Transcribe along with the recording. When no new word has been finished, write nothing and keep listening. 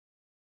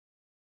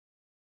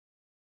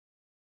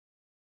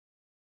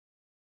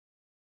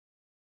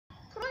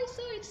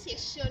i'r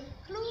sesiwn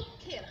Clwb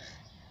Cylch,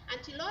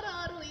 antilor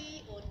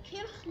arwy o'r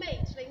Cylch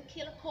Meithrin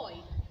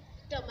Cylchoed.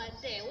 Dyma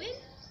Dewin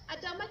a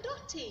dyma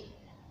Doti.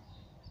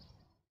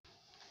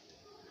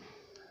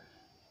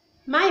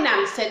 Mae'n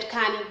amser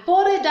canu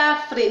bore da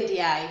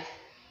ffrindiau.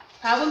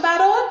 Pawb yn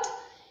barod?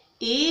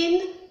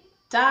 1,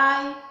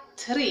 2,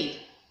 3.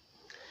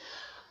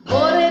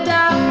 Bore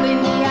da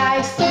ffrindiau,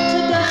 sut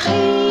ydych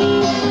chi?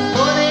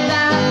 Bore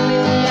da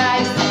ffrindiau,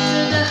 sut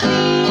ydych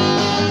chi?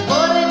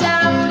 Bore da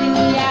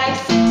ffrindiau,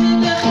 sut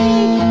ydych chi?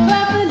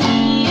 Byddwn ni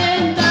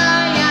yn da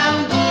iawn,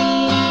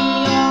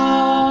 diolch.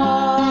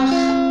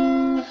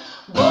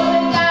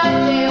 Bore da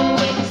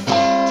Dewin,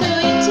 sut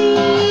wyt ti?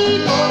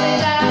 Bore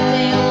da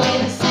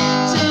Dewin,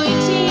 sut wyt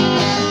ti?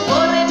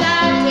 Bore da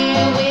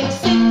Dewin,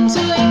 sut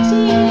wyt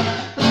ti?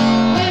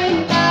 Rwy'n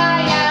da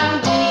iawn,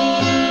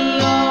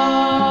 diolch.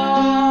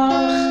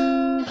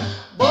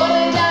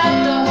 Bore da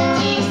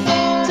Doti,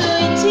 sut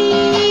wyt ti?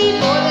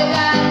 Bore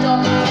da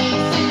Doti,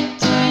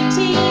 sut wyt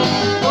ti?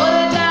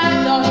 Bore da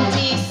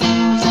Doti,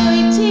 sut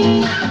wyt ti?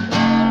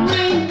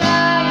 Rwy'n da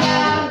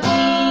iawn,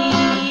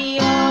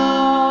 diolch.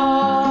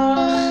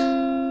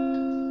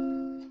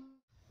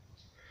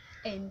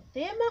 Ein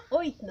thema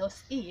wythnos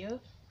yw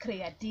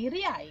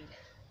greaduriaid.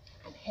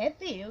 Ond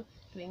heddiw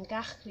dwi'n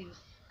gallu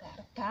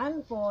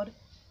ddarganfod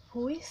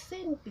pwy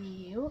sy'n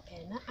byw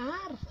yn y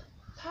ardd.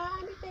 Pa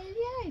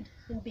anifeiliaid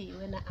yn byw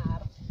yn y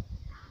ardd?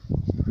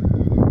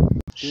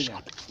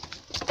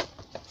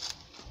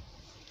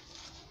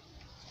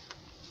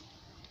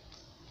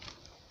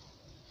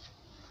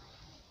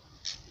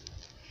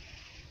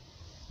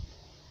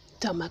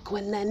 Dyma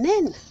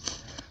gwenynyn.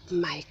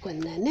 Mae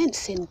gwenynyn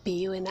sy'n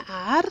byw yn y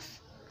ardd.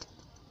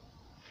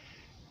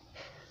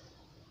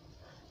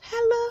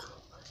 Helo,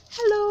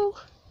 helo,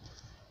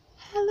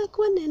 helo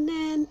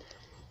gwenynyn.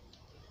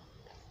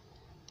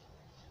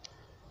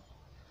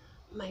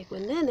 Mae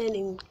gwenynyn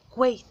yn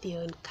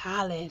gweithio yn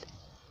caled.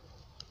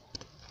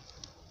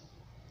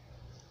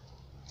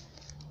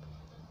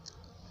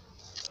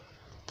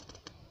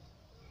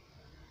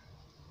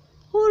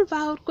 Hwyl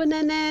fawr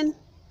gwenynyn,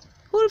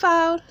 hwyl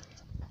fawr.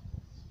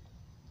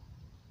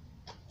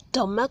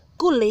 Dyma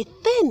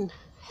gwlythyn.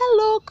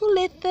 Helo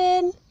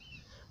gwlythyn.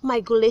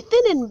 Mae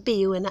gwlythyn yn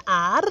byw yn y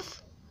ardd.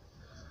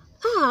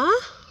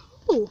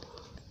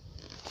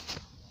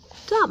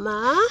 Dyma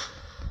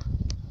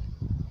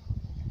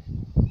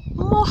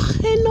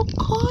mochyn o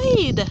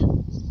coed.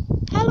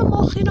 Helo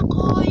mochyn o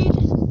coed.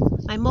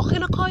 Mae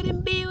mochyn o coed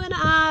yn byw yn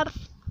y ardd.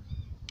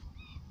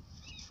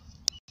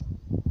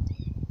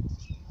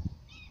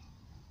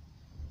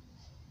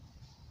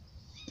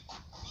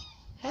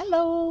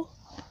 Helo.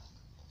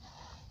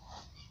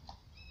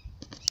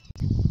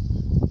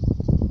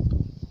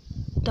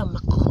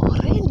 Dyma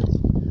coryn.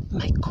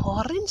 Mae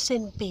coryn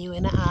sy'n byw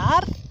yn y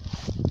ardd.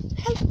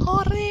 Helo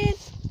coryn.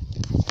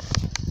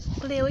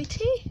 Ble wyt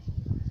ti?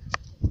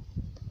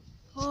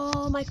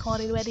 Mae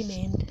coryn wedi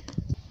mynd.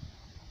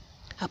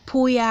 A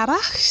pwy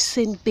arall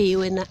sy'n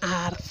byw yn y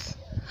ardd?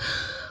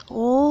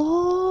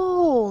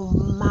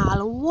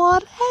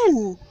 Malwoden.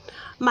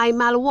 Mae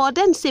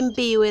malwoden sy'n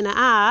byw yn y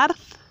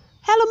ardd.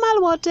 Helo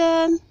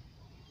malwoden.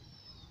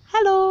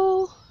 Helo.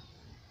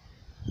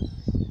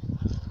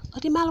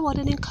 Ydy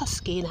malwoden yn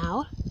cysgu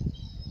nawr?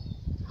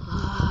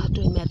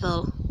 Dwi'n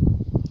meddwl.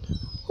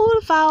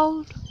 Hwyl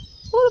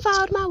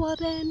fawr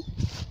malwoden.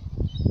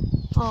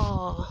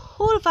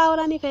 Hwyl fawr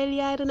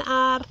anifeiliaid yn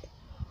ardd.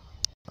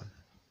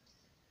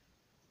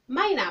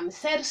 Mae'n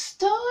amser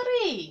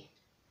stori.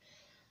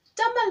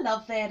 Dyma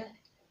lyfr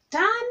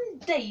dan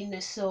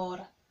deinosor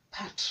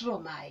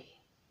patrwmau.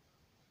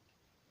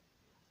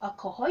 Y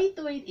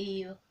cyhoeddwyd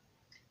yw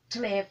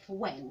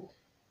Clwb.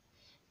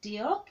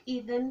 Diolch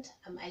iddynt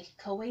am eich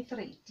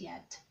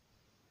cyweithrediad.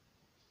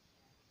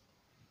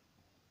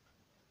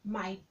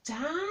 Mae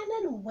Dan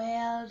yn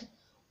weld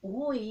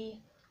wy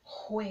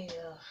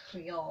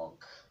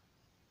chwilriog.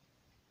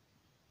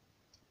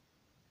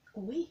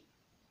 Wy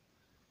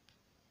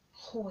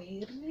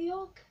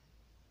chwilriog?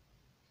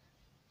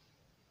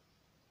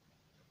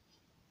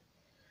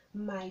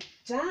 Mae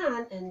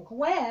Dan yn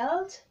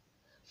gweld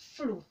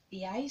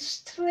fflwddiau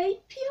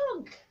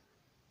streipiog.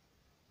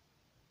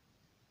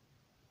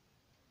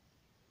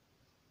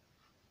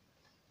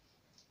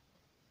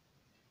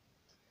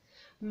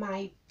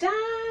 Mae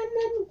Dan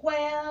yn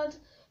gweld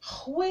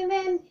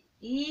chwilen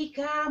i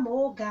gam o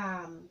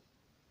gam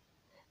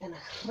yn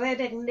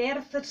rhedeg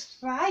nerth y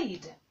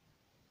traed.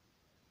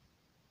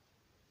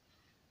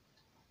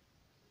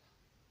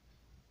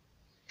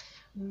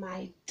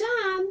 Mae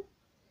Dan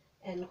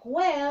yn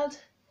gweld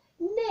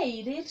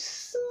neidyr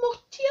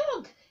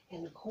smotiog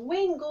yn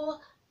gwingo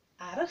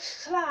ar y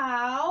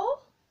llaw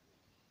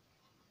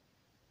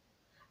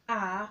a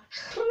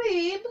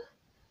chryb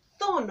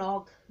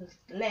ddonog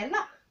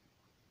lela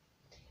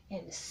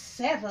yn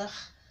sefyll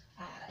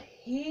ar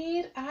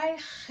hyd a'i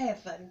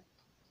chefn.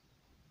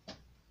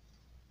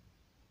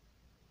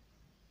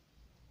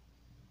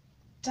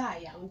 Da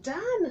iawn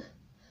Dan.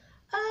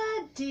 Y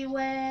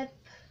diwedd.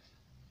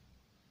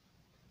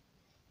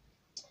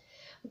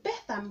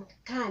 Beth am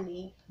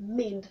canu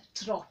mynd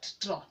drot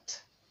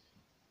drot?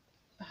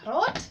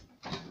 Barod?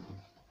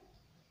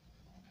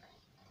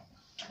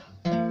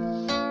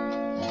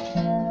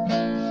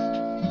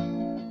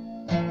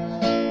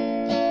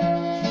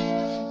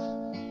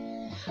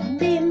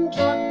 Mynd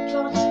drot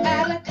drot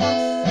ar y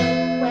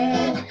casau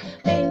wen,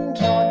 mynd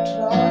drot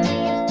drot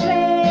i'r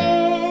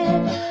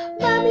dref.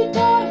 Mam I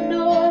dod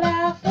nôl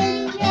a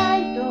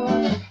ffrindiau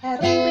dod, a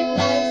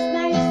rhywbeth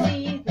nais I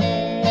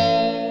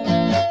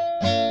ddweud.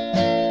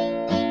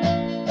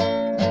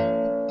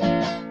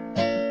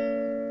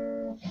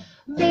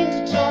 Mynd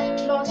drot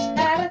drot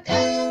ar y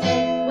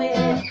casau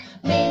wen,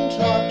 mynd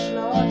drot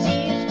drot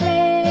i'r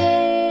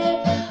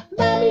dref.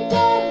 Mam I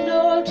dod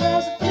nôl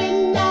dros y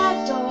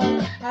ffrindiau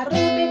a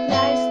rhywbeth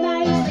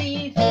nais I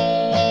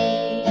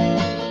ddweud.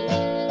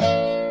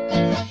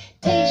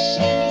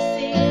 Teisio I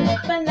sydd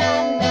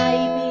bananau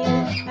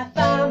bil a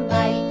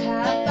thamau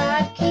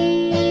cafad ci.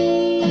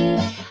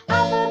 A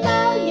fy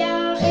mawr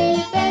iach I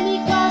benni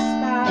gos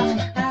bach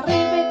a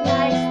rhywbeth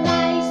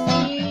nais I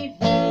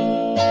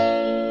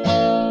ddweud.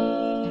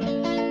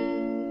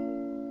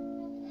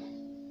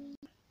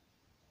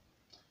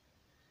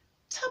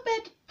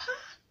 Tybed pa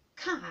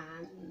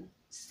can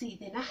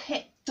sydd yn a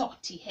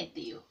doti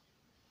heddiw?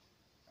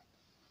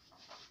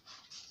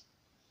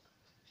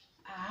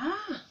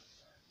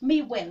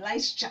 Mi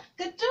welais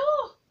Jack y do.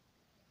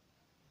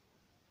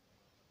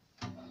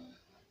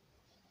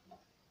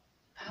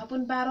 Pawb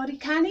yn barod I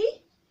canu?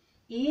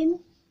 1,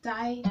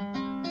 2,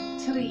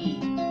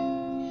 3.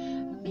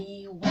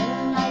 Mi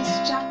welais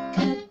Jack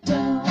y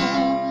do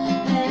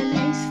yn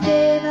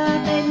eistedd a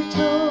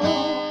bento,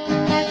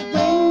 ac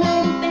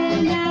wenau'n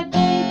ben a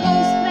dwy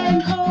goes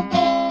bren ho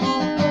ho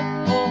ho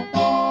ho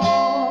ho.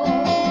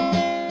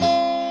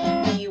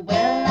 Mi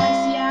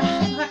welais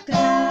iach ac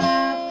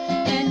graf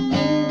yn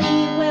mynd I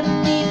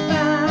werthu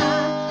ba,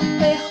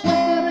 fe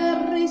chwether y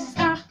rys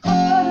a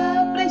chwether y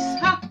bris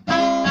ha ha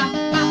ha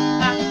ha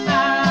ha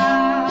ha.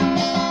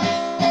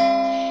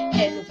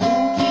 Hen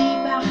fwgi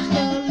bach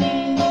o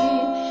lun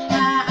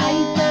a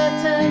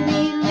aibod yn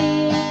I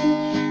lun,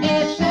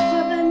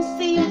 edrychodd yn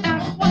sy'n a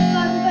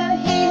chwether fy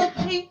hun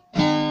hi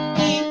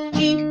hi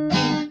hi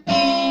hi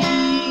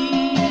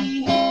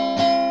hi.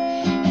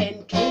 Hen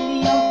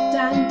ceilio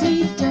dan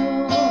dido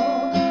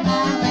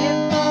ar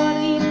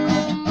efo'r i'r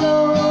cwtblo,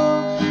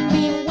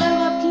 mi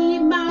welodd ci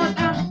mawr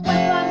a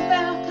chwether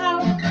fel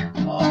cawr.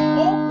 Ho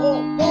ho ho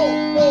ho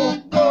ho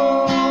ho.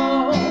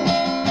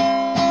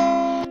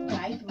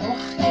 Daeth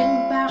mochyn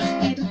bach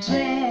i'r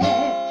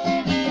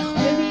dref I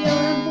chwilio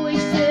am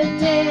bwys y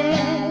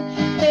def.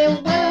 Fe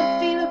welodd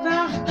ffil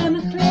fach yn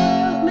y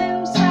cryf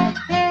mewn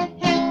sac he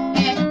he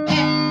he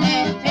he he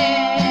he.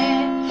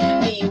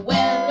 Mi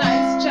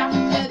welais Jack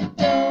y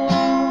do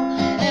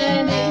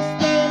yn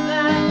eistedd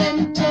a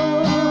bento,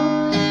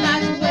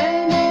 ac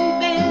wenau'n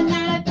ben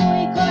a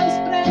dwy goes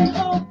bren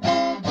ho ho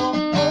ho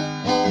ho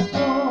ho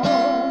ho.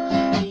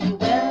 Mi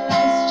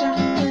welais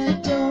Jack y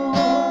do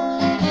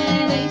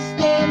yn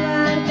eistedd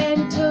ar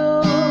bento,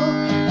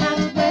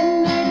 ac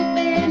wenau'n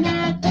ben a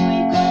dwy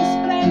goes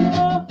bren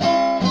ho ho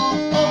ho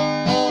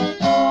ho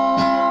ho ho.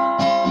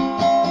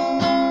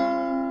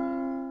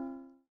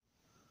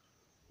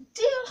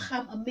 Diolch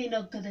am ymuno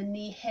gyda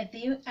ni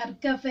heddiw ar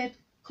gyfer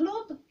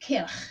Clwb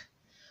Cylch.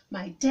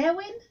 Mae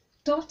Dewin,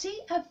 Doti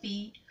a fi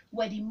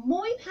wedi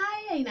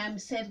mwynhau ein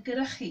amser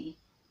gyda chi.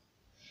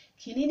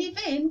 Cyn I ni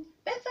fynd,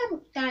 beth am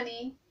ganu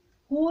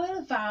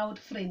hwyl fawr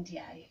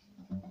ffrindiau?